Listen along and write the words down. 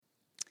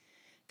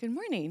Good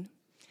morning.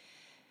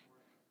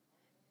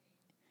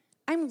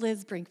 I'm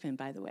Liz Brinkman,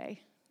 by the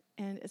way,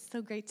 and it's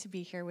so great to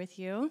be here with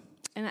you.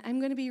 And I'm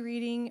going to be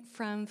reading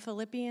from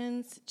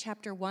Philippians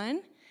chapter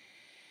 1,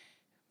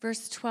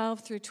 verse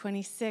 12 through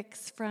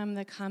 26 from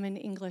the Common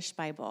English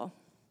Bible.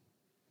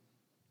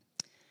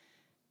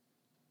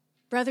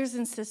 Brothers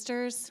and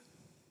sisters,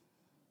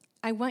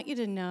 I want you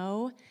to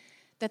know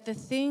that the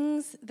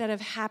things that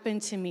have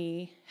happened to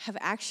me have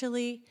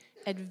actually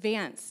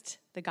advanced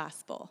the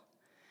gospel.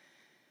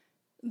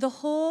 The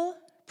whole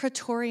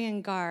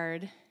Praetorian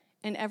Guard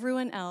and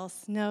everyone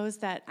else knows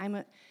that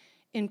I'm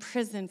in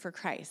prison for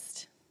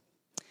Christ.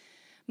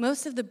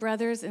 Most of the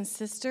brothers and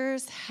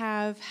sisters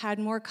have had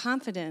more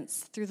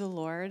confidence through the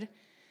Lord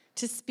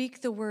to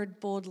speak the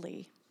word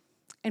boldly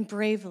and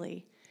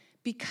bravely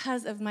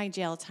because of my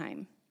jail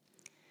time.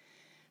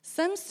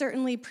 Some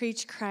certainly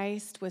preach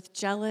Christ with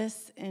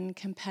jealous and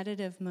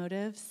competitive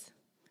motives,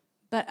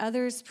 but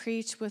others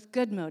preach with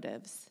good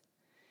motives.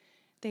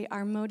 They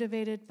are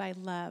motivated by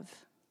love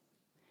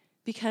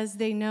because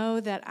they know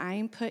that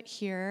I'm put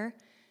here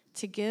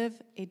to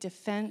give a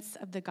defense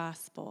of the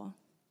gospel.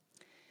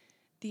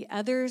 The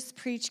others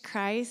preach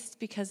Christ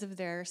because of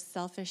their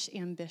selfish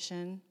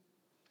ambition.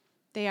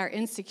 They are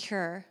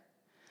insecure,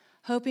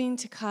 hoping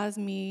to cause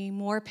me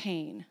more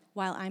pain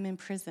while I'm in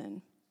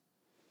prison.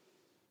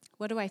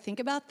 What do I think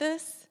about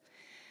this?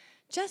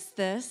 Just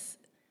this: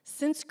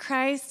 since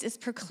Christ is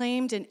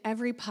proclaimed in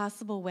every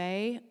possible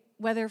way,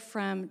 whether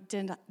from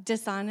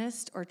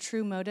dishonest or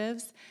true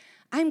motives,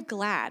 I'm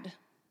glad,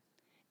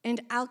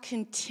 and I'll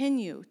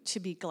continue to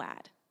be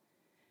glad.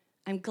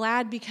 I'm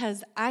glad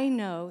because I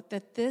know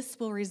that this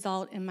will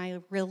result in my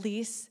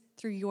release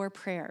through your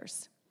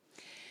prayers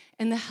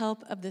and the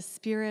help of the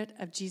Spirit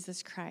of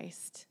Jesus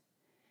Christ.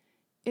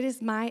 It is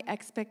my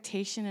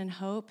expectation and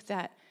hope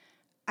that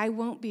I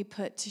won't be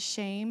put to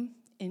shame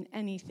in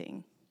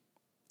anything.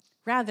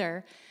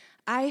 Rather,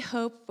 I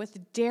hope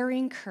with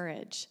daring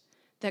courage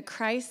that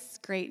Christ's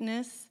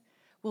greatness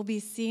will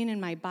be seen in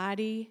my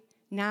body,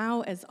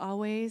 now as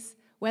always,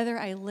 whether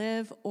I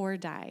live or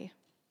die.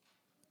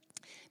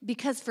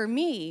 Because for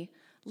me,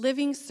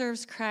 living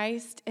serves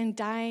Christ and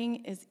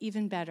dying is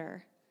even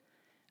better.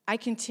 I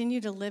continue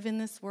to live in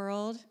this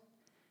world.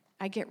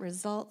 I get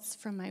results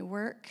from my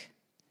work,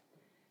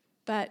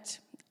 but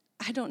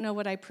I don't know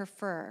what I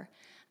prefer.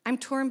 I'm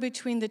torn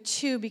between the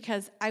two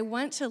because I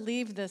want to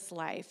leave this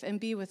life and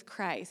be with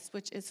Christ,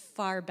 which is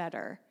far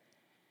better.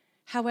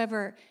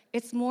 However,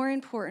 it's more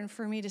important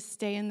for me to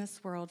stay in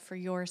this world for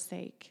your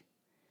sake.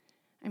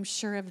 I'm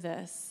sure of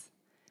this.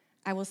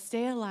 I will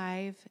stay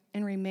alive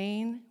and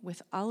remain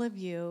with all of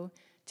you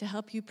to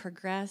help you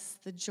progress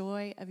the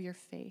joy of your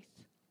faith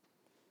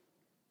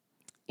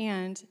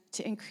and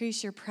to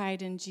increase your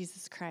pride in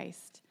Jesus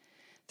Christ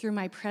through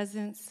my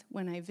presence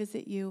when I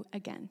visit you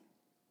again.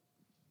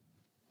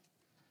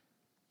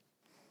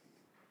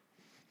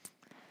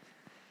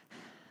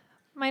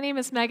 My name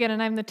is Megan,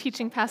 and I'm the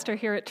teaching pastor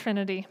here at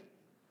Trinity.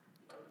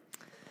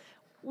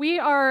 We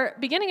are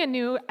beginning a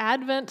new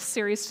Advent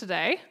series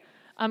today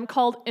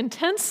called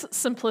Intense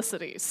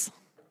Simplicities,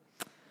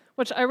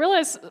 which I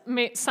realize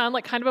may sound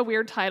like kind of a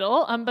weird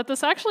title, but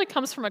this actually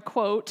comes from a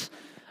quote.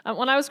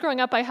 When I was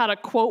growing up, I had a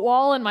quote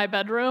wall in my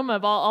bedroom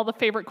of all the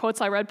favorite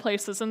quotes I read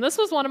places, and this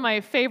was one of my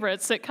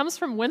favorites. It comes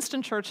from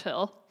Winston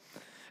Churchill,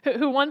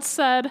 who once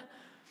said,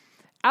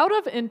 "Out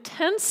of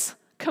intense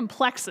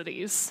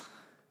complexities,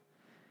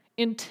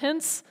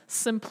 intense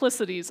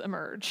simplicities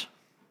emerge."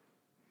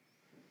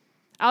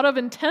 Out of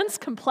intense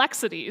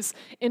complexities,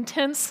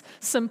 intense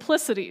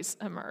simplicities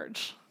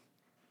emerge.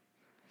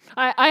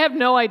 I have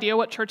no idea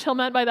what Churchill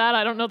meant by that.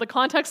 I don't know the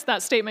context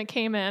that statement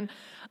came in.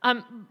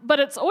 But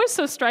it's always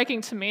so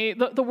striking to me.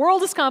 The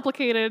world is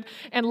complicated,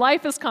 and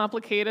life is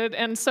complicated,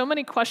 and so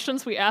many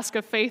questions we ask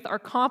of faith are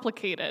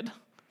complicated.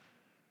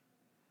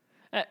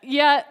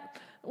 Yet,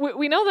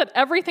 we know that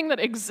everything that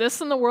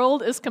exists in the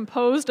world is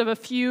composed of a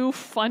few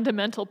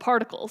fundamental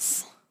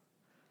particles.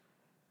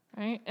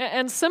 Right?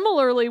 And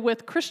similarly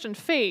with Christian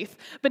faith,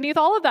 beneath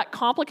all of that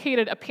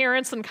complicated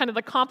appearance and kind of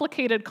the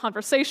complicated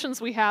conversations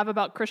we have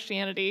about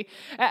Christianity,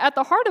 at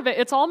the heart of it,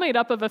 it's all made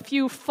up of a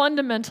few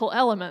fundamental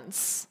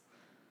elements.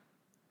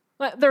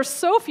 There's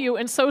so few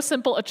and so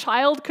simple a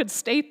child could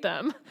state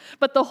them,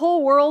 but the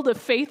whole world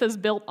of faith is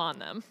built on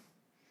them.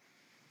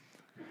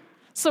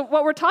 So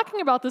what we're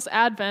talking about this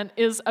Advent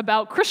is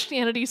about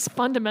Christianity's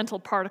fundamental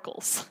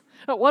particles.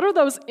 What are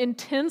those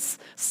intense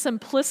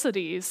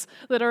simplicities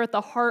that are at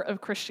the heart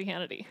of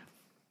Christianity?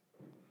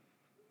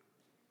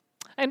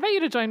 I invite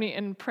you to join me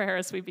in prayer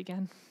as we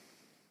begin.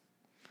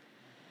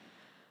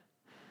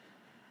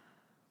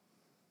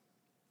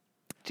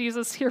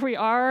 Jesus, here we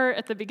are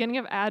at the beginning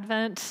of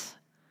Advent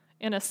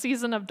in a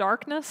season of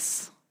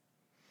darkness,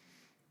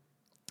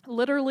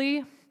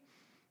 literally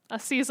a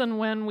season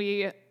when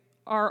we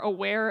are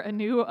aware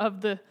anew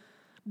of the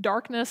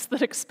darkness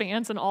that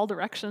expands in all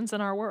directions in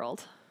our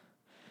world.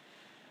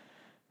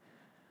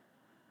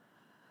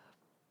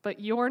 But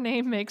your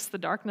name makes the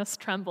darkness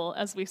tremble,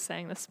 as we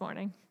sang this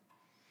morning.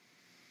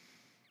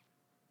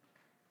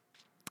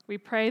 We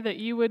pray that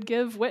you would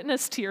give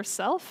witness to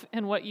yourself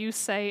in what you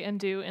say and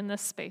do in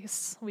this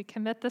space. We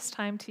commit this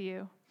time to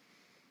you.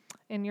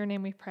 In your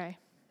name we pray.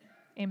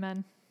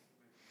 Amen.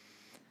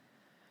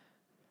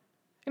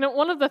 You know,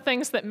 one of the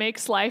things that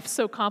makes life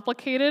so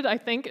complicated, I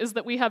think, is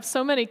that we have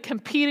so many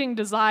competing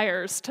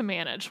desires to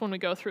manage when we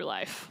go through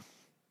life.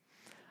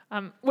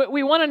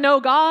 We want to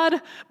know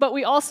God, but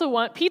we also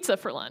want pizza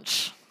for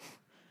lunch.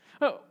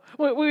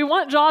 We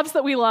want jobs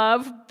that we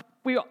love.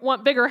 We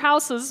want bigger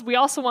houses. We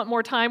also want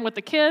more time with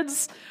the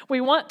kids.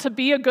 We want to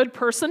be a good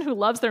person who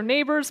loves their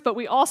neighbors, but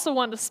we also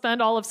want to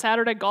spend all of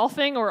Saturday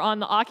golfing or on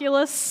the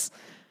Oculus.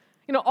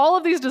 You know, all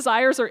of these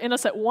desires are in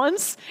us at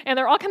once, and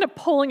they're all kind of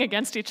pulling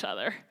against each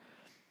other.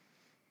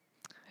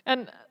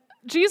 And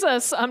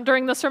Jesus,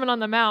 during the Sermon on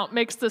the Mount,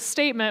 makes this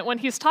statement when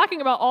he's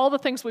talking about all the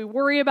things we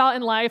worry about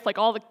in life, like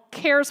all the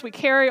cares we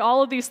carry,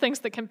 all of these things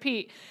that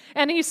compete.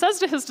 And he says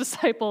to his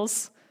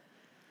disciples,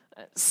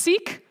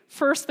 seek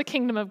first the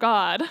kingdom of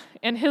God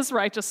and his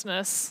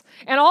righteousness,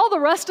 and all the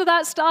rest of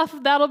that stuff,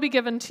 that'll be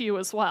given to you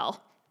as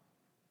well.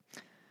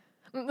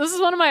 This is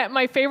one of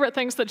my favorite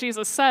things that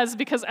Jesus says,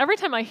 because every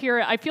time I hear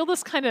it, I feel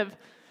this kind of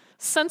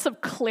sense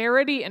of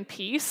clarity and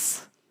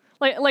peace.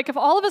 Like if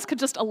all of us could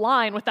just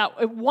align with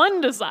that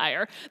one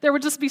desire, there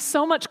would just be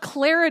so much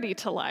clarity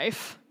to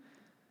life.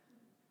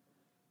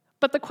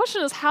 But the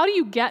question is, how do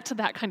you get to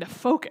that kind of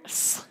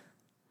focus?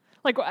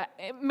 Like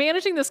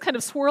managing this kind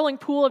of swirling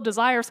pool of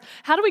desires,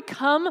 how do we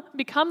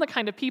become the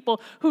kind of people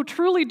who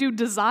truly do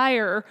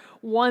desire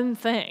one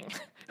thing,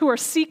 who are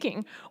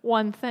seeking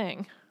one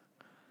thing?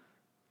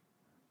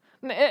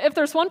 If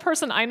there's one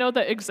person I know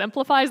that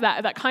exemplifies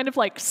that kind of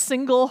like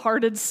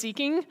single-hearted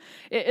seeking,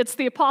 it's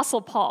the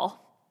Apostle Paul.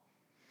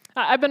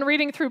 I've been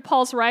reading through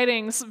Paul's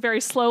writings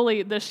very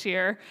slowly this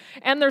year,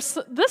 and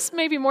this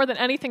maybe more than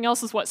anything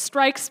else is what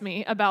strikes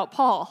me about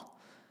Paul.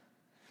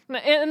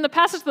 In the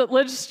passage that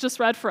Liz just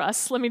read for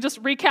us, let me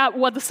just recap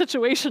what the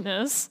situation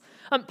is.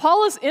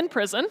 Paul is in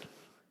prison,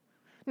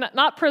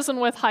 not prison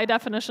with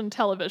high-definition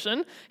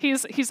television.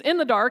 He's in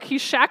the dark. He's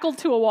shackled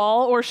to a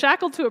wall or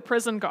shackled to a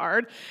prison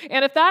guard.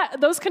 And if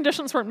those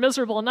conditions weren't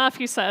miserable enough,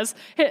 he says,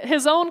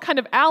 his own kind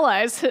of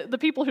allies, the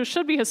people who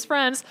should be his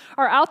friends,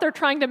 are out there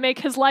trying to make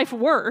his life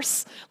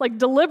worse, like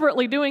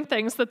deliberately doing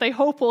things that they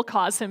hope will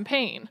cause him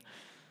pain.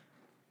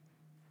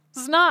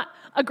 This is not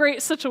a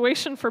great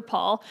situation for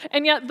Paul,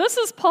 and yet this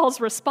is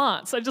Paul's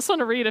response. I just want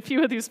to read a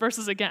few of these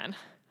verses again.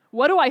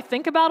 What do I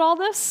think about all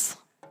this?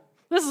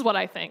 This is what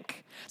I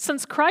think.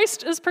 Since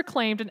Christ is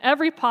proclaimed in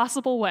every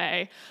possible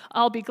way,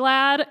 I'll be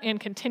glad and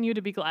continue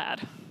to be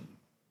glad.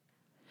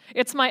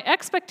 It's my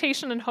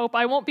expectation and hope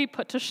I won't be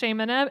put to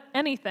shame in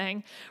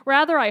anything.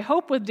 Rather, I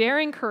hope with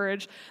daring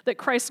courage that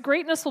Christ's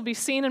greatness will be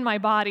seen in my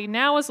body,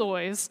 now as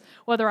always,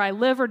 whether I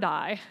live or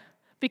die.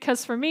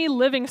 Because for me,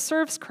 living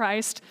serves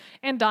Christ,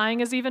 and dying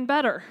is even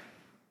better.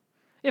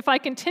 If I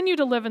continue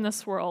to live in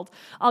this world,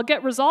 I'll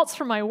get results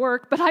from my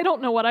work, but I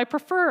don't know what I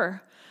prefer.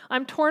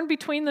 I'm torn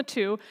between the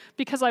two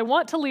because I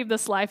want to leave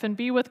this life and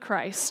be with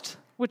Christ,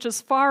 which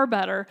is far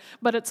better,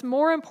 but it's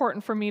more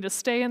important for me to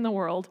stay in the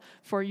world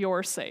for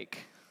your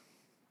sake.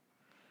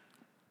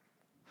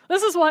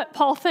 This is what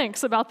Paul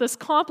thinks about this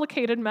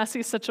complicated,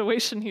 messy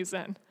situation he's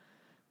in.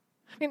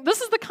 I mean,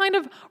 this is the kind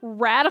of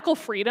radical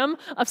freedom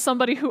of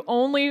somebody who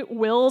only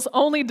wills,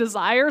 only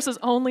desires, is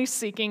only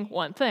seeking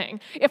one thing.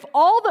 If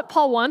all that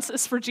Paul wants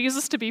is for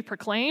Jesus to be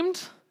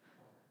proclaimed,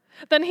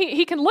 then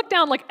he can look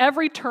down like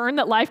every turn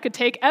that life could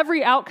take,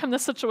 every outcome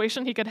this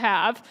situation he could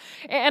have,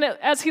 and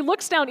as he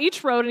looks down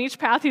each road and each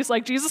path, he's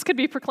like, Jesus could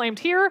be proclaimed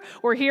here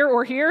or here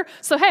or here.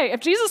 So hey,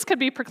 if Jesus could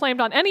be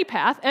proclaimed on any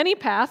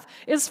path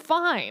is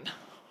fine.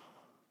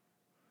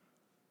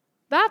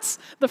 That's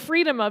the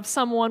freedom of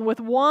someone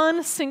with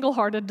one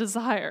single-hearted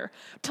desire.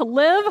 To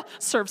live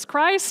serves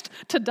Christ.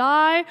 To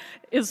die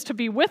is to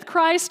be with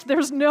Christ.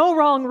 There's no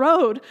wrong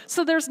road,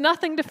 so there's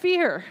nothing to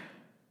fear.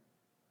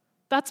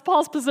 That's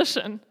Paul's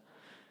position.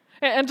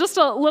 And just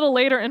a little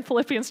later in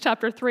Philippians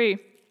chapter 3,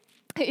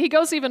 he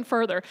goes even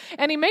further,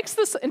 and he makes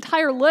this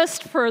entire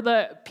list for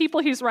the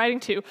people he's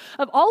writing to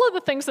of all of the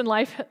things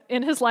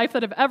in his life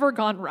that have ever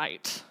gone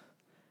right.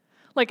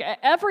 Like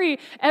every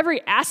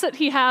asset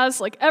he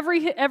has, like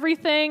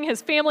everything,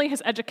 his family,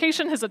 his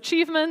education, his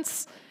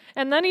achievements.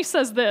 And then he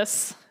says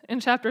this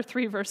in chapter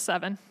 3, verse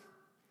 7.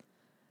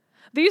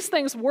 These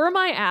things were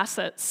my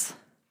assets,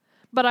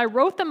 but I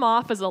wrote them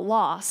off as a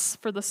loss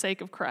for the sake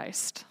of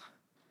Christ.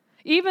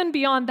 Even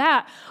beyond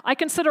that, I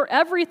consider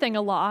everything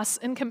a loss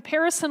in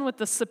comparison with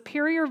the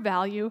superior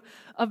value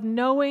of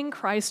knowing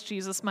Christ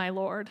Jesus my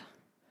Lord.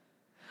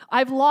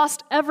 I've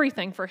lost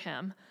everything for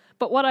him.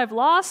 But what I've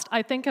lost,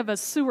 I think of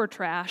as sewer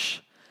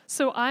trash,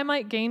 so I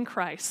might gain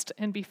Christ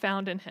and be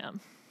found in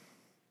him.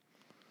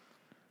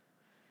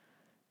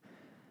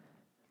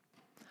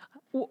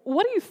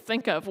 What do you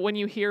think of when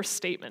you hear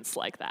statements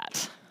like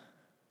that?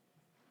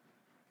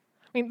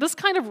 I mean, this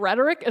kind of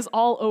rhetoric is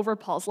all over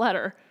Paul's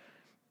letter.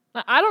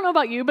 Now, I don't know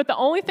about you, but the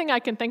only thing I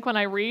can think when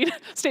I read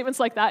statements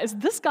like that is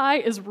this guy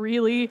is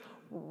really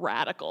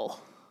radical.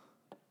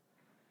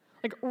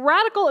 Like,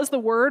 radical is the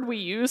word we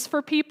use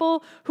for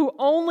people who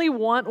only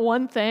want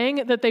one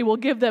thing that they will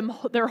give them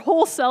their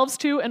whole selves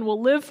to and will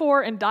live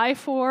for and die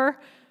for.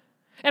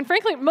 And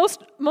frankly,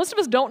 most of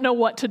us don't know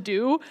what to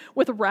do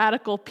with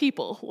radical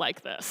people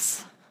like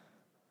this.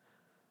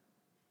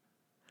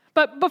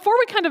 But before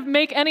we kind of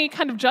make any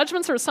kind of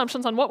judgments or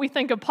assumptions on what we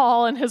think of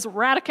Paul and his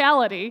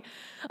radicality,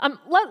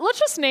 let's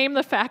just name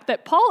the fact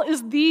that Paul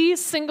is the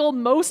single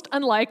most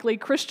unlikely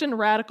Christian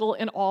radical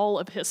in all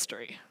of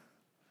history.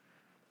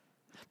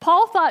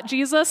 Paul thought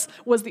Jesus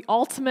was the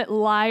ultimate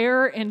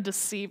liar and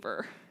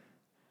deceiver.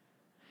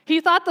 He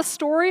thought the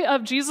story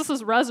of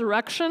Jesus'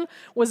 resurrection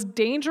was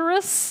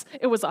dangerous,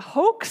 it was a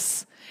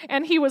hoax,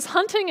 and he was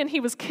hunting and he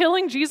was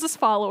killing Jesus'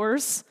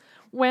 followers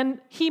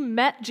when he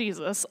met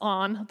Jesus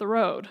on the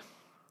road.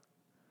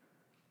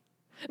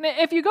 Now,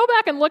 if you go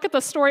back and look at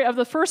the story of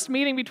the first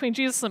meeting between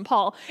Jesus and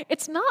Paul,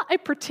 it's not a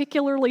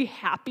particularly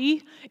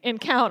happy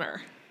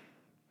encounter.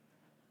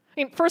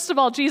 I mean, first of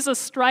all, Jesus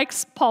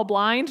strikes Paul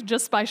blind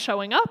just by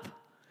showing up.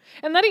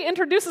 And then he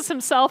introduces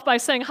himself by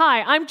saying,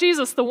 "Hi, I'm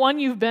Jesus, the one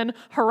you've been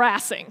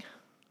harassing."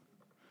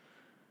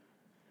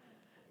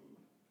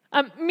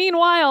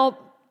 Meanwhile,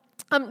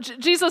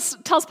 Jesus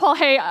tells Paul,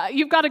 "Hey,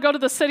 you've got to go to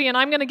the city, and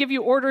I'm going to give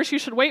you orders. You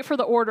should wait for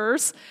the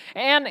orders."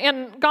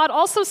 And God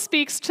also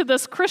speaks to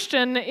this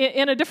Christian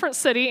in a different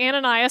city,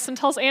 Ananias, and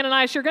tells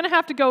Ananias, "You're going to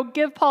have to go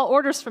give Paul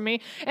orders for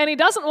me." And he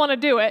doesn't want to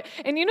do it.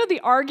 And you know the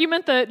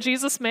argument that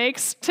Jesus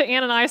makes to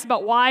Ananias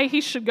about why he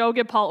should go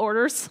give Paul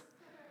orders?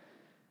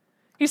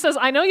 He says,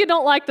 "I know you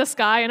don't like this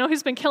guy. I know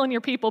he's been killing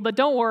your people, but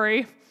don't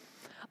worry.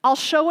 I'll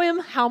show him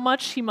how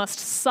much he must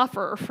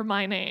suffer for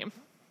my name."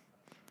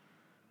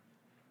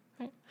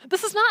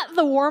 This is not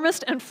the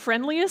warmest and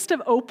friendliest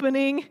of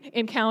opening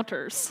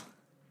encounters.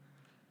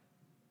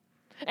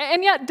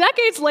 And yet,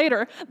 decades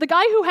later, the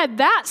guy who had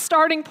that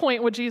starting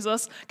point with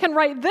Jesus can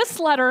write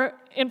this letter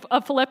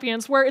of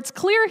Philippians where it's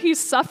clear he's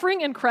suffering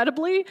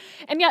incredibly,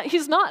 and yet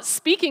he's not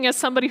speaking as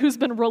somebody who's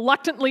been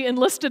reluctantly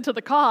enlisted to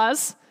the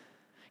cause.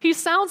 He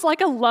sounds like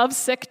a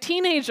lovesick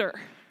teenager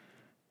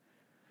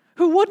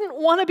who wouldn't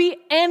want to be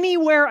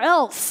anywhere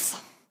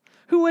else,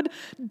 who would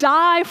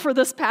die for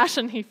this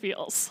passion he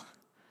feels.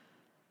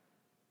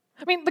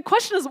 I mean, the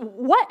question is,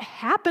 what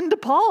happened to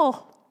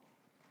Paul?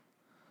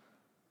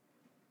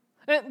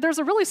 There's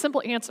a really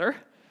simple answer.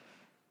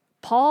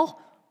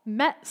 Paul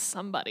met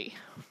somebody.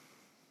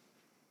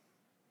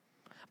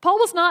 Paul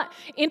was not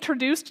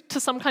introduced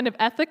to some kind of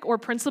ethic or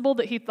principle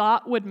that he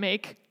thought would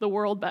make the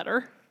world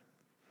better.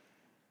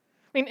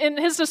 I mean, in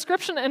his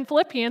description in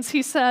Philippians,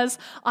 he says,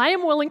 "I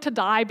am willing to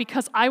die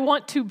because I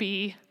want to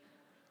be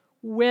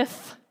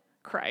with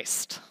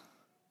Christ."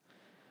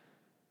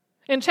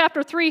 In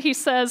chapter 3, he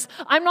says,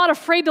 "I'm not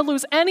afraid to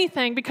lose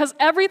anything because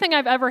everything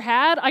I've ever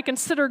had I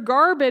consider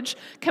garbage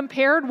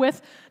compared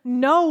with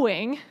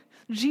knowing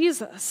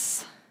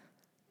Jesus."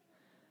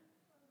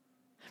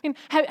 I mean,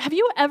 have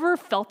you ever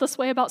felt this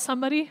way about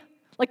somebody?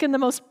 Like in the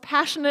most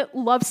passionate,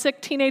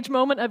 lovesick teenage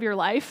moment of your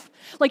life?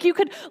 Like you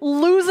could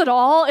lose it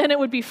all and it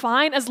would be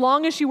fine as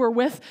long as you were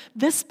with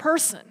this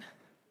person.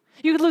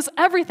 You could lose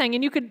everything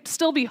and you could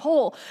still be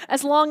whole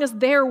as long as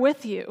they're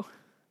with you.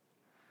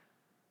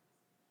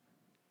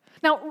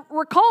 Now,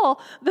 recall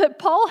that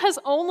Paul has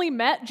only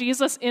met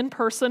Jesus in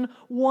person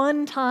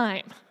one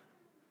time.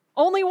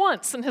 Only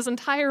once in his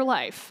entire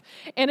life.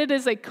 And it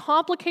is a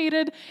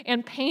complicated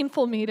and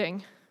painful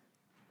meeting.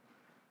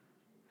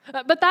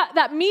 But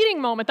that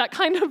meeting moment, that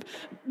kind of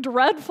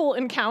dreadful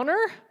encounter,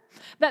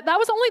 that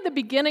was only the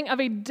beginning of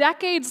a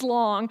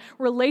decades-long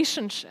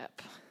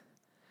relationship.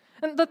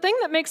 And the thing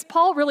that makes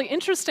Paul really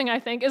interesting, I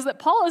think, is that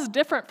Paul is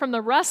different from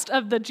the rest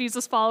of the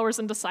Jesus followers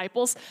and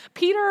disciples.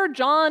 Peter,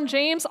 John,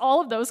 James,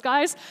 all of those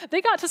guys, they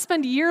got to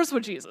spend years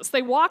with Jesus.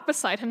 They walked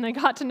beside him. They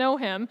got to know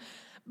him.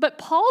 But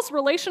Paul's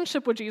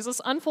relationship with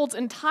Jesus unfolds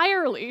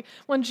entirely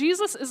when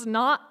Jesus is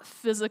not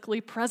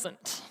physically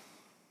present.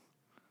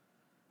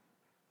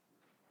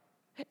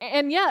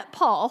 And yet,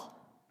 Paul,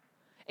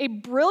 a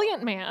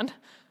brilliant man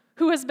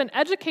who has been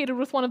educated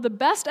with one of the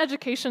best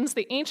educations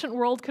the ancient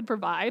world could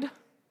provide,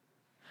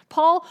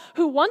 Paul,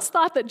 who once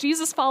thought that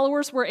Jesus'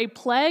 followers were a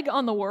plague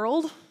on the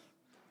world,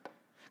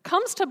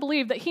 comes to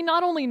believe that he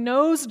not only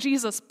knows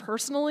Jesus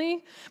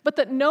personally, but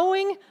that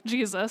knowing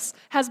Jesus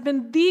has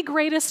been the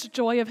greatest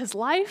joy of his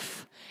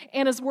life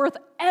and is worth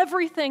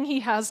everything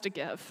he has to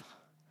give.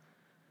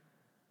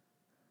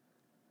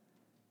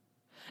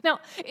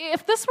 Now,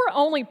 if this were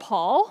only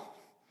Paul,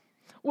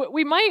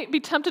 we might be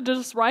tempted to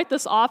just write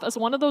this off as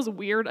one of those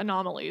weird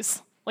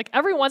anomalies. Like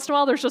every once in a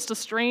while, there's just a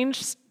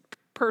strange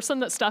person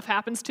that stuff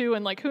happens to,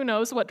 and like who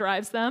knows what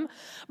drives them.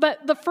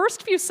 But the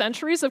first few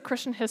centuries of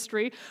Christian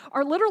history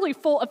are literally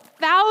full of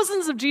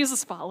thousands of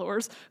Jesus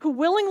followers who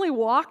willingly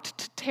walked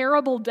to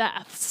terrible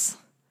deaths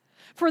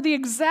for the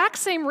exact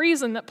same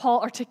reason that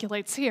Paul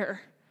articulates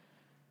here.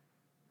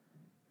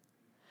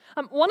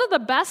 One of the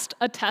best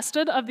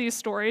attested of these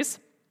stories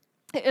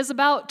is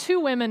about two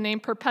women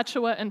named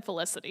Perpetua and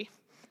Felicity.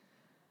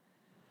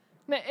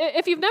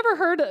 If you've never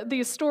heard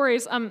these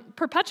stories,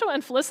 Perpetua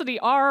and Felicity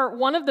are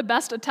one of the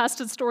best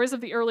attested stories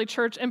of the early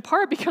church, in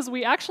part because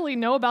we actually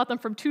know about them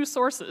from two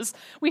sources.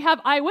 We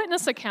have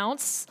eyewitness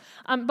accounts,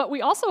 but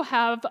we also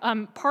have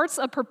parts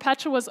of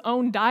Perpetua's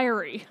own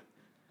diary,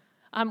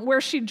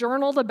 where she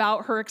journaled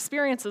about her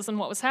experiences and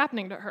what was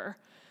happening to her.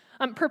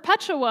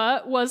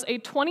 Perpetua was a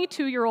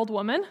 22-year-old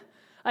woman,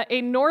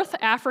 a North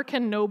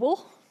African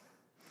noble.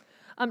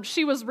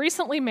 She was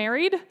recently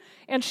married,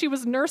 and she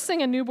was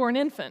nursing a newborn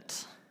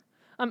infant.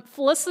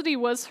 Felicity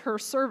was her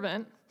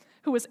servant,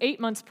 who was 8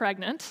 months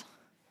pregnant.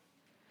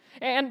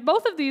 And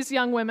both of these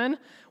young women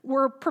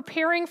were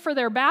preparing for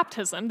their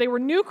baptism. They were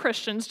new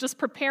Christians, just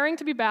preparing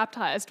to be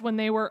baptized when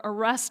they were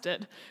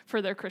arrested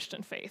for their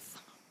Christian faith.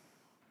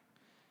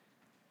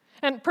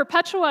 And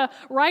Perpetua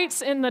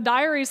writes in the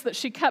diaries that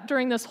she kept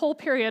during this whole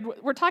period,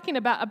 we're talking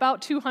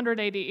about 200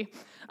 AD,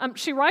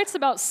 she writes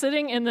about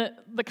sitting in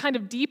the kind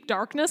of deep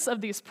darkness of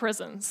these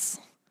prisons.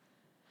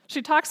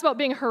 She talks about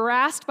being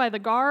harassed by the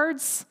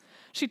guards.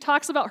 She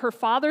talks about her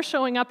father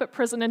showing up at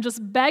prison and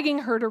just begging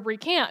her to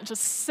recant.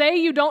 Just say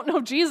you don't know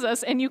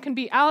Jesus and you can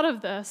be out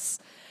of this.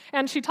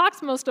 And she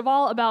talks most of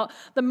all about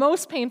the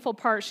most painful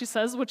part, she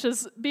says, which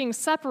is being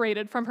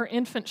separated from her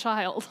infant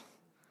child.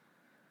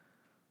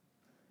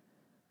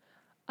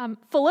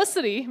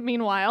 Felicity,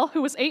 meanwhile,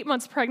 who was 8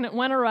 months pregnant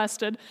when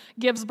arrested,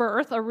 gives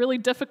birth, a really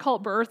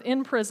difficult birth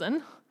in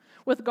prison,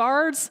 with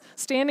guards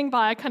standing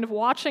by, kind of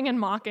watching and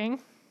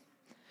mocking.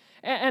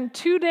 And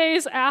 2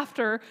 days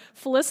after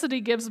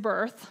Felicity gives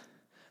birth,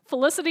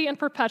 Felicity and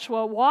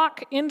Perpetua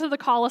walk into the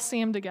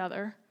Colosseum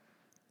together,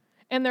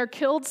 and they're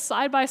killed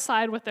side by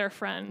side with their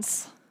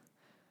friends,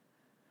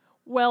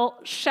 while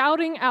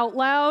shouting out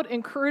loud,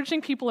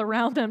 encouraging people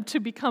around them to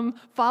become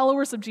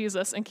followers of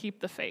Jesus and keep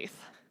the faith.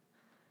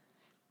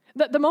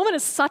 The moment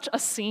is such a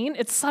scene,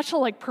 it's such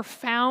a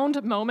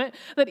profound moment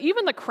that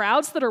even the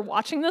crowds that are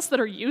watching this, that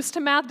are used to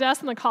mass deaths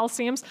in the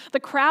Colosseums, the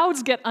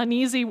crowds get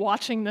uneasy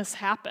watching this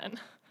happen.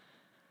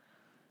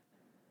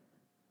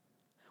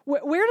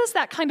 Where does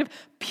that kind of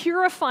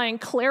purifying,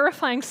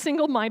 clarifying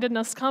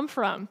single-mindedness come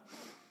from?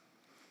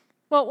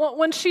 Well,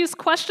 when she's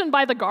questioned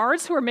by the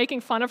guards who are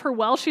making fun of her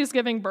while she's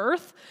giving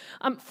birth,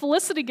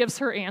 Felicity gives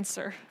her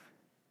answer.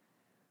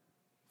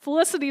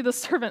 Felicity, the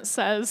servant,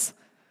 says,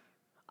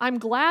 "I'm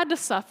glad to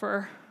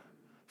suffer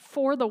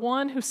for the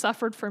one who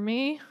suffered for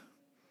me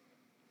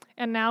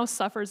and now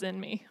suffers in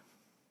me."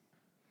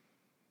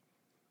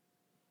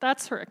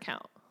 That's her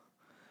account.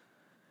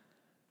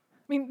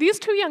 These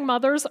two young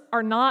mothers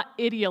are not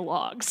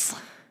ideologues.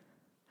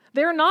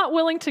 They're not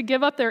willing to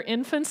give up their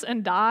infants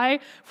and die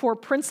for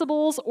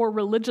principles or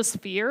religious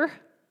fear.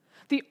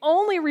 The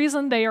only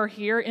reason they are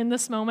here in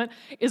this moment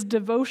is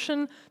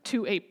devotion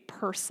to a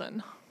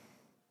person.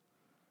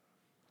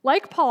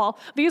 Like Paul,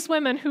 these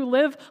women who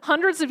live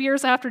hundreds of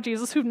years after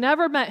Jesus, who've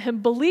never met him,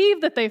 believe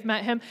that they've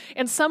met him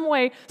in some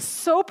way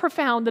so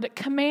profound that it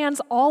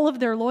commands all of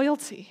their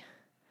loyalty.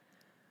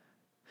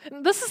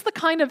 This is the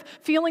kind of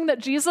feeling that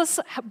Jesus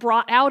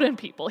brought out in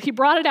people. He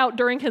brought it out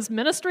during his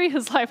ministry,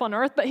 his life on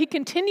earth, but he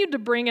continued to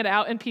bring it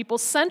out in people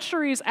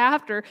centuries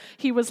after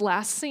he was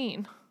last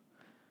seen.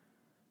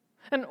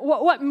 And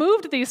what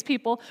moved these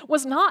people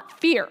was not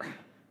fear.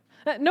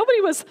 Nobody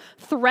was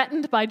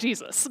threatened by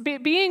Jesus.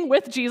 Being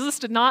with Jesus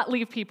did not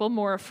leave people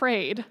more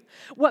afraid.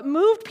 What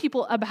moved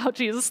people about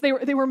Jesus, they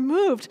were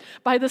moved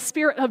by the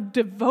spirit of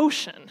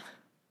devotion.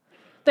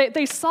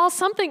 They saw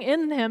something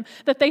in him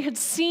that they had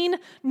seen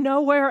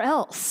nowhere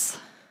else.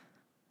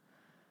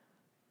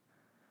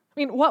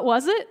 What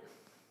was it?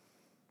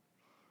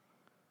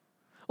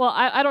 Well,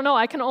 I don't know.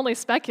 I can only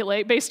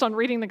speculate based on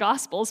reading the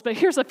Gospels, but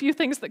here's a few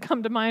things that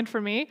come to mind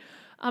for me.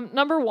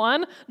 Number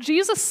one,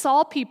 Jesus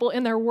saw people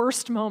in their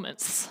worst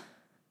moments.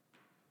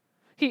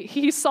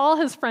 He saw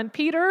his friend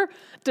Peter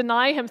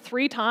deny him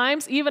 3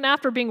 times, even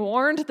after being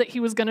warned that he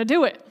was going to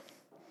do it.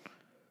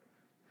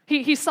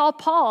 He saw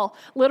Paul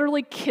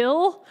literally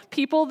kill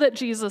people that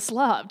Jesus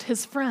loved,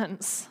 his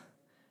friends.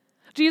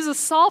 Jesus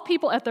saw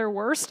people at their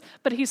worst,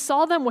 but he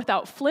saw them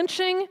without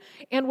flinching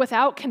and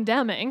without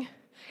condemning.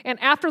 And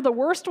after the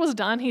worst was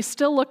done, he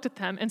still looked at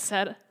them and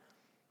said,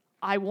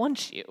 "I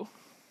want you."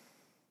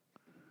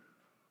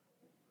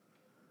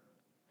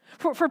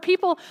 For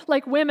people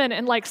like women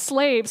and like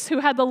slaves who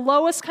had the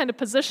lowest kind of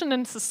position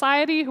in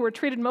society, who were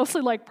treated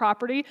mostly like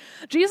property,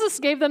 Jesus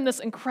gave them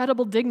this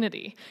incredible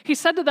dignity. He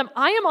said to them,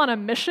 "I am on a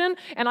mission,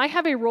 and I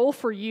have a role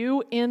for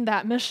you in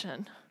that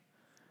mission."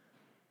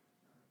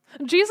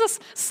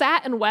 Jesus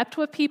sat and wept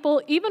with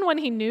people even when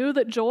he knew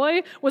that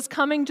joy was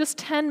coming just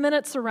 10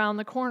 minutes around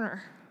the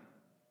corner.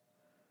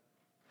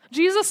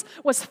 Jesus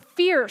was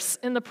fierce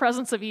in the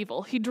presence of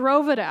evil. He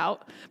drove it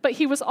out, but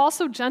he was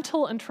also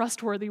gentle and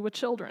trustworthy with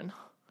children.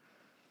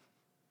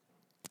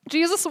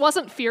 Jesus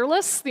wasn't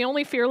fearless. The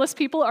only fearless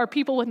people are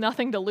people with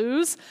nothing to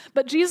lose.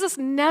 But Jesus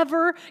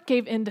never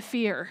gave in to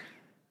fear.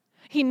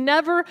 He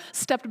never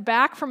stepped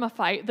back from a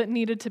fight that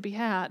needed to be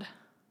had.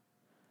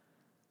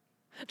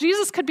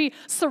 Jesus could be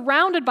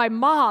surrounded by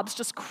mobs,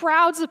 just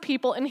crowds of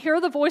people, and hear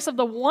the voice of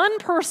the one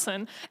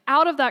person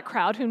out of that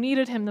crowd who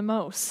needed him the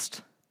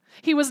most.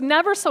 He was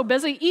never so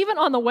busy, even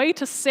on the way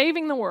to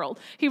saving the world,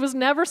 he was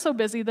never so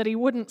busy that he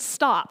wouldn't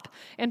stop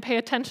and pay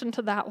attention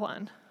to that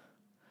one.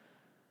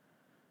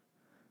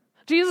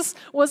 Jesus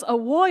was a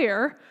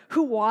warrior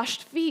who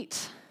washed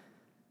feet,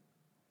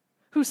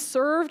 who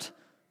served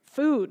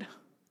food,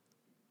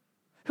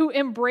 who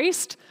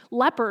embraced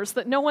lepers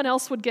that no one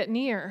else would get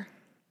near.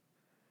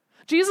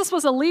 Jesus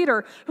was a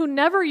leader who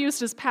never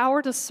used his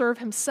power to serve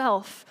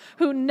himself,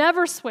 who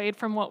never swayed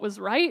from what was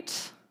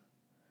right,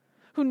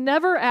 who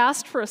never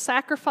asked for a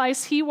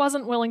sacrifice he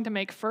wasn't willing to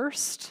make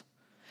first,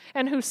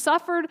 and who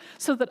suffered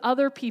so that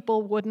other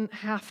people wouldn't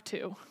have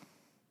to.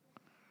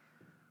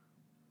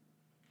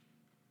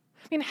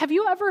 I mean, have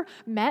you ever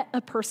met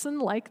a person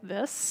like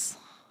this?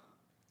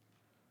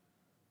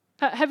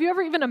 Have you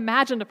ever even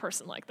imagined a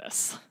person like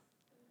this?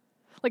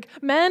 Like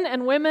men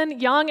and women,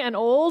 young and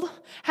old,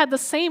 had the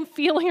same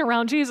feeling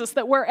around Jesus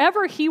that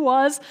wherever he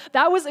was,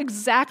 that was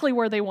exactly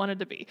where they wanted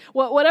to be.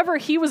 Whatever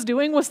he was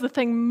doing was the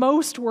thing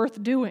most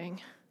worth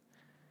doing.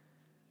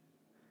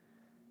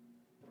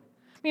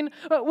 I mean,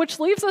 which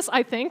leaves us,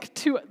 I think,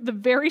 to the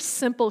very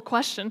simple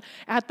question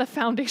at the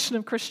foundation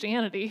of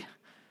Christianity.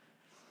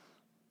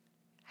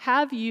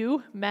 Have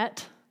you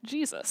met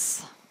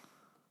Jesus?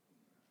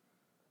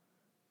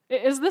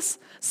 Is this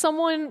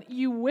someone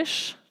you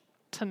wish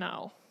to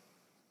know?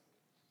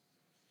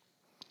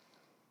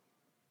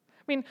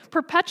 I mean,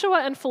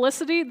 Perpetua and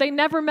Felicity, they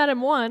never met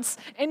him once,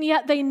 and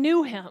yet they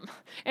knew him,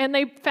 and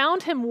they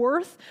found him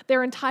worth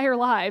their entire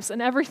lives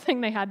and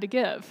everything they had to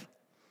give.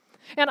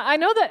 And I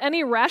know that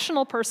any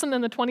rational person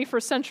in the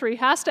 21st century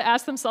has to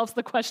ask themselves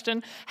the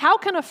question, how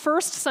can a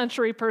first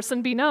century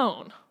person be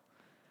known?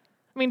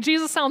 I mean,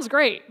 Jesus sounds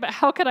great, but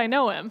how could I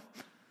know him?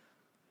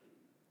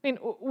 I mean,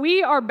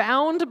 we are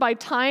bound by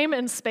time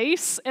and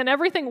space, and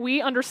everything we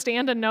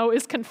understand and know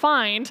is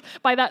confined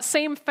by that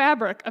same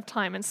fabric of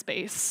time and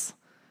space.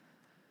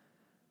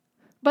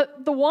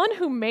 But the one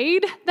who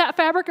made that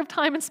fabric of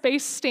time and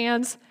space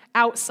stands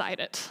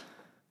outside it.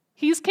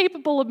 He's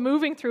capable of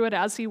moving through it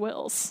as he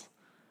wills.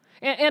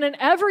 And in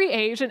every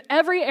age, in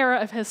every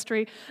era of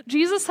history,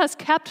 Jesus has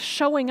kept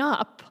showing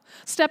up,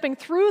 stepping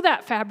through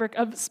that fabric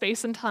of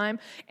space and time,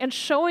 and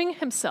showing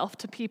himself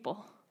to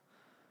people.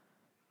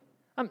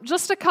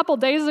 Just a couple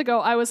days ago,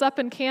 I was up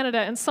in Canada,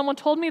 and someone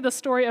told me the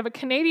story of a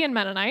Canadian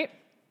Mennonite,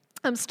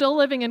 I'm still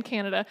living in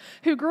Canada,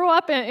 who grew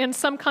up in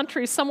some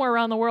country somewhere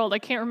around the world. I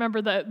can't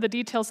remember the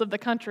details of the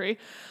country.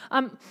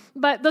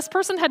 But this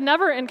person had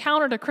never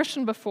encountered a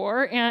Christian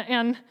before,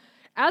 and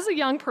as a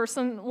young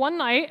person, one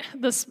night,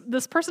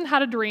 this person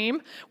had a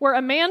dream where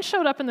a man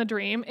showed up in the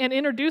dream and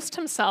introduced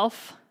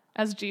himself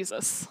as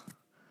Jesus.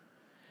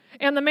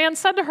 And the man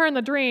said to her in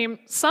the dream,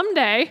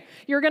 someday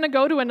you're going to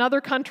go to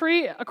another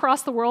country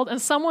across the world and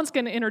someone's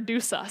going to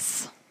introduce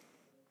us.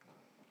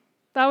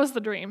 That was the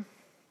dream.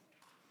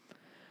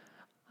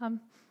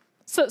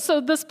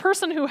 So this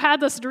person who had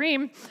this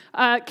dream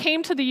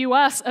came to the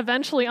U.S.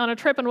 eventually on a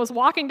trip and was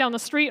walking down the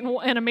street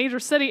in a major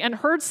city and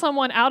heard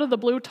someone out of the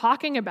blue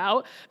talking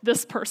about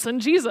this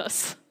person,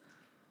 Jesus.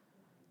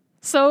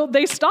 So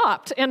they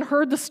stopped and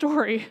heard the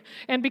story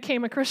and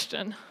became a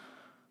Christian.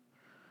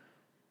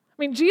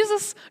 I mean,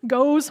 Jesus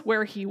goes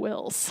where he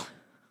wills.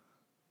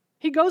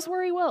 He goes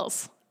where he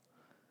wills.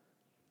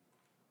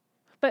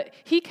 But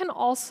he can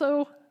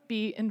also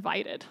be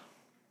invited.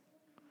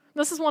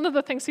 This is one of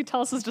the things he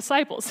tells his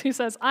disciples. He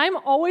says, I'm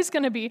always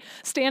going to be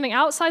standing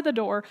outside the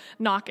door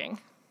knocking.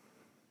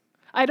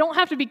 I don't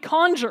have to be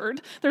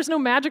conjured. There's no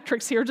magic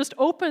tricks here. Just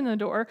open the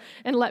door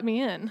and let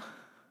me in.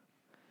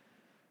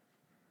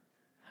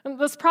 And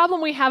this problem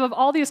we have of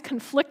all these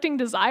conflicting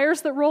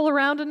desires that roll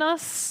around in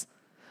us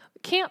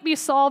can't be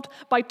solved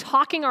by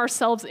talking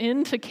ourselves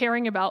into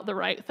caring about the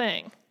right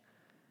thing.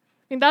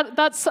 I mean,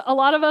 that's a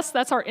lot of us,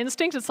 that's our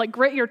instinct. It's like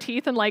grit your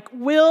teeth and like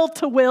will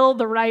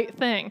the right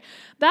thing.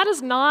 That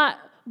is not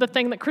the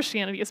thing that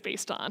Christianity is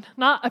based on,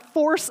 not a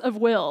force of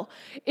will.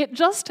 It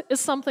just is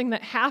something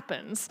that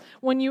happens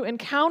when you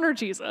encounter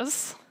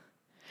Jesus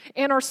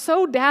and are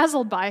so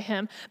dazzled by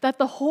him that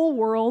the whole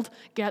world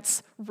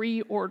gets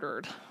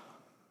reordered.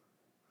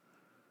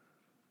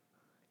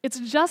 It's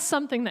just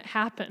something that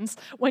happens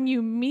when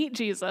you meet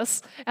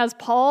Jesus, as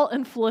Paul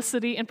and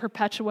Felicity and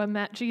Perpetua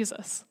met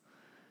Jesus.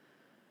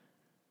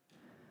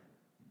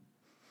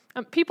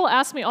 People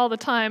ask me all the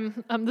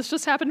time, this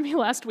just happened to me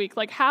last week,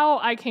 like how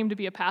I came to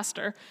be a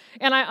pastor.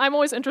 And I'm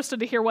always interested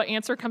to hear what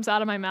answer comes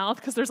out of my mouth,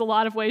 because there's a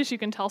lot of ways you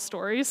can tell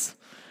stories.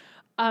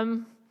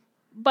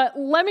 But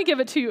let me give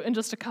it to you in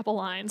just a couple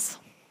lines.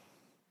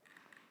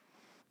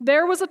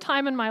 There was a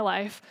time in my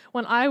life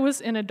when I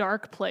was in a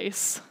dark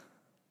place,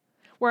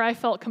 where I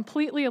felt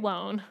completely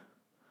alone.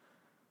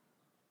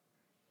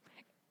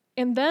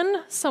 And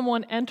then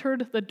someone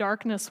entered the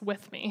darkness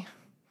with me,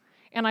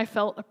 and I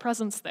felt a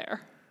presence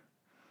there.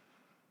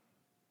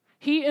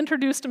 He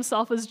introduced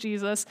himself as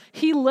Jesus.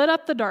 He lit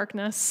up the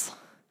darkness.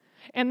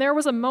 And there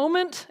was a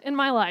moment in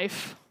my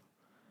life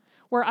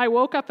where I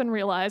woke up and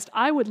realized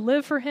I would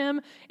live for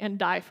him and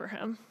die for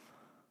him.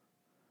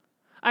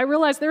 I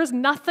realized there is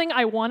nothing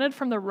I wanted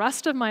from the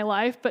rest of my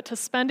life but to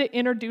spend it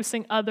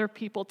introducing other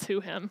people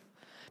to him.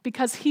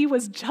 because he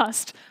was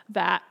just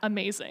that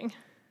amazing.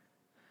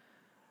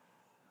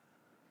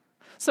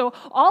 So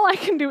all I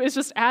can do is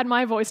just add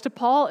my voice to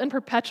Paul and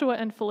Perpetua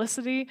and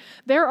Felicity.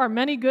 There are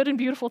many good and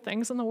beautiful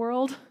things in the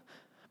world,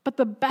 but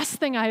the best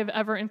thing I have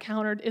ever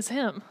encountered is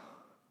him.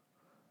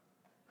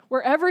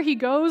 Wherever he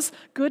goes,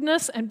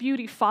 goodness and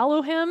beauty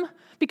follow him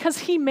because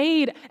he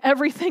made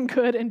everything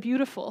good and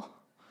beautiful.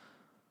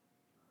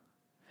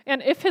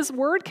 And if his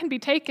word can be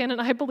taken,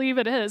 and I believe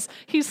it is,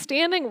 he's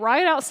standing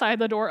right outside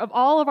the door of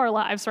all of our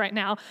lives right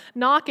now,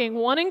 knocking,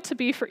 wanting to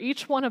be for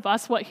each one of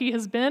us what he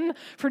has been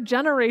for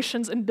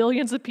generations and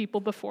billions of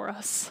people before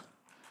us.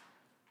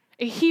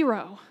 A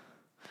hero,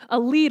 a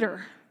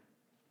leader,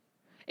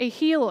 a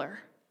healer,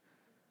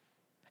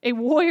 a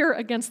warrior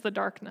against the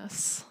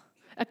darkness,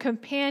 a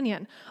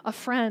companion, a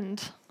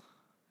friend.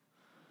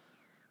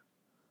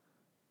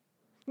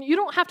 You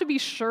don't have to be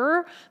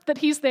sure that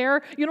he's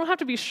there. You don't have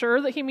to be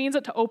sure that he means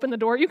it to open the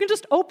door. You can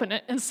just open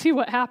it and see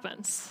what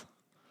happens.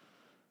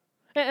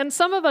 And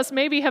some of us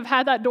maybe have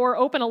had that door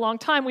open a long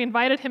time. We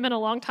invited him in a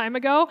long time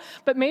ago,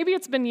 but maybe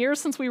it's been years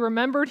since we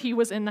remembered he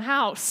was in the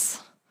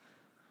house.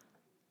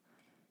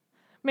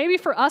 Maybe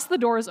for us the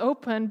door is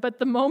open, but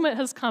the moment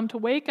has come to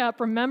wake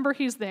up, remember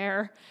he's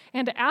there,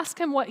 and to ask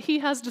him what he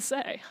has to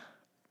say.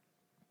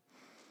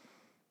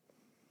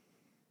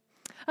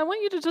 I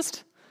want you to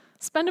just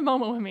spend a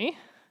moment with me,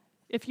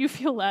 if you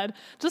feel led,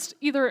 just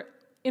either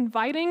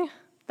inviting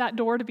that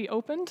door to be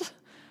opened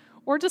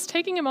or just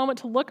taking a moment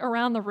to look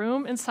around the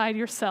room inside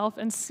yourself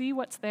and see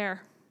what's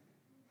there.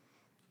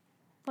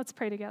 Let's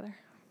pray together.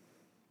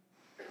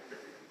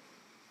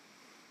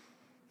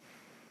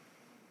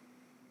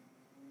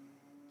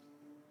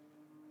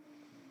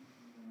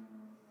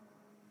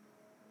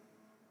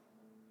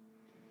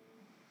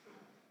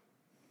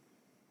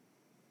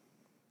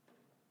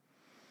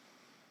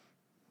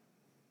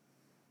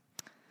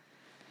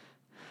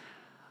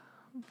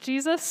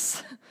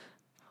 Jesus,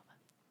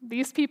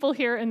 these people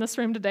here in this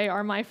room today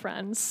are my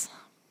friends.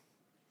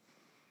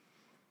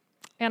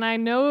 And I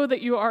know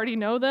that you already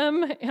know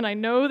them, and I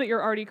know that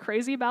you're already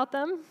crazy about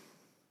them.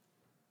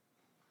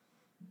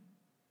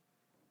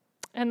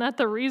 And that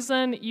the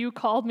reason you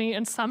called me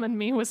and summoned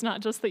me was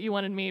not just that you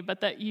wanted me,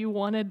 but that you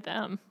wanted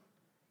them.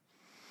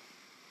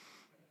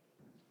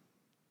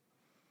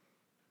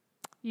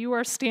 You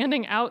are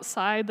standing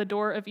outside the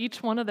door of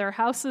each one of their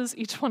houses,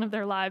 each one of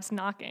their lives,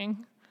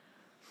 knocking,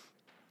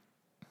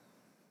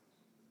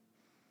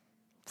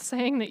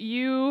 saying that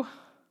you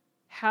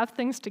have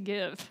things to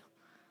give.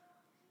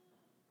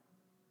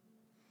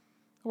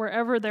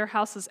 Wherever their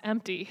house is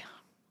empty,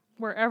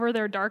 wherever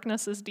their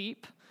darkness is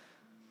deep,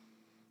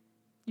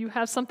 you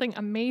have something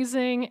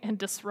amazing and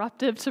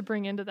disruptive to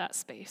bring into that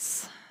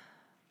space.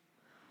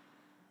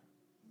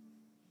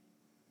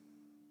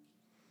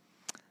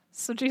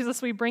 So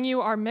Jesus, we bring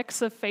you our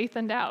mix of faith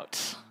and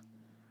doubt.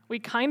 We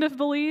kind of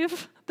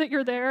believe that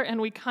you're there, and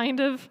we kind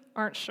of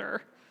aren't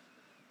sure.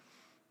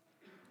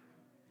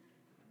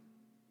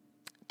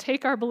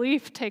 Take our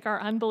belief, take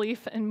our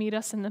unbelief, and meet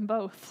us in them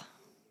both.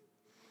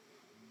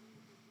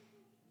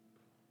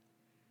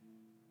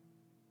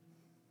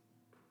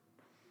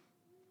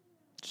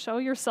 Show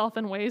yourself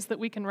in ways that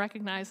we can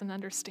recognize and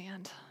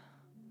understand.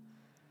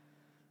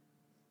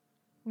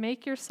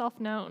 Make yourself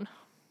known.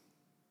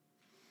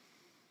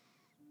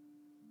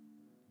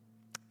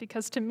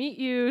 Because to meet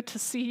you, to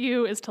see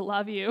you, is to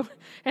love you,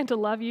 and to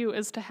love you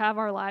is to have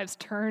our lives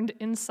turned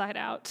inside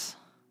out.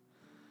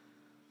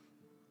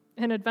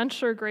 An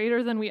adventure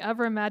greater than we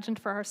ever imagined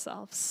for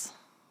ourselves.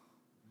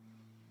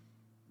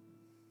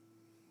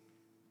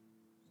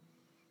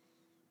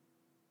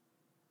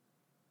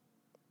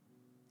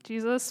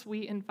 Jesus,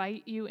 we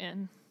invite you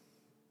in.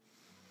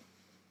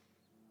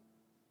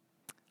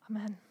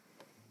 Amen.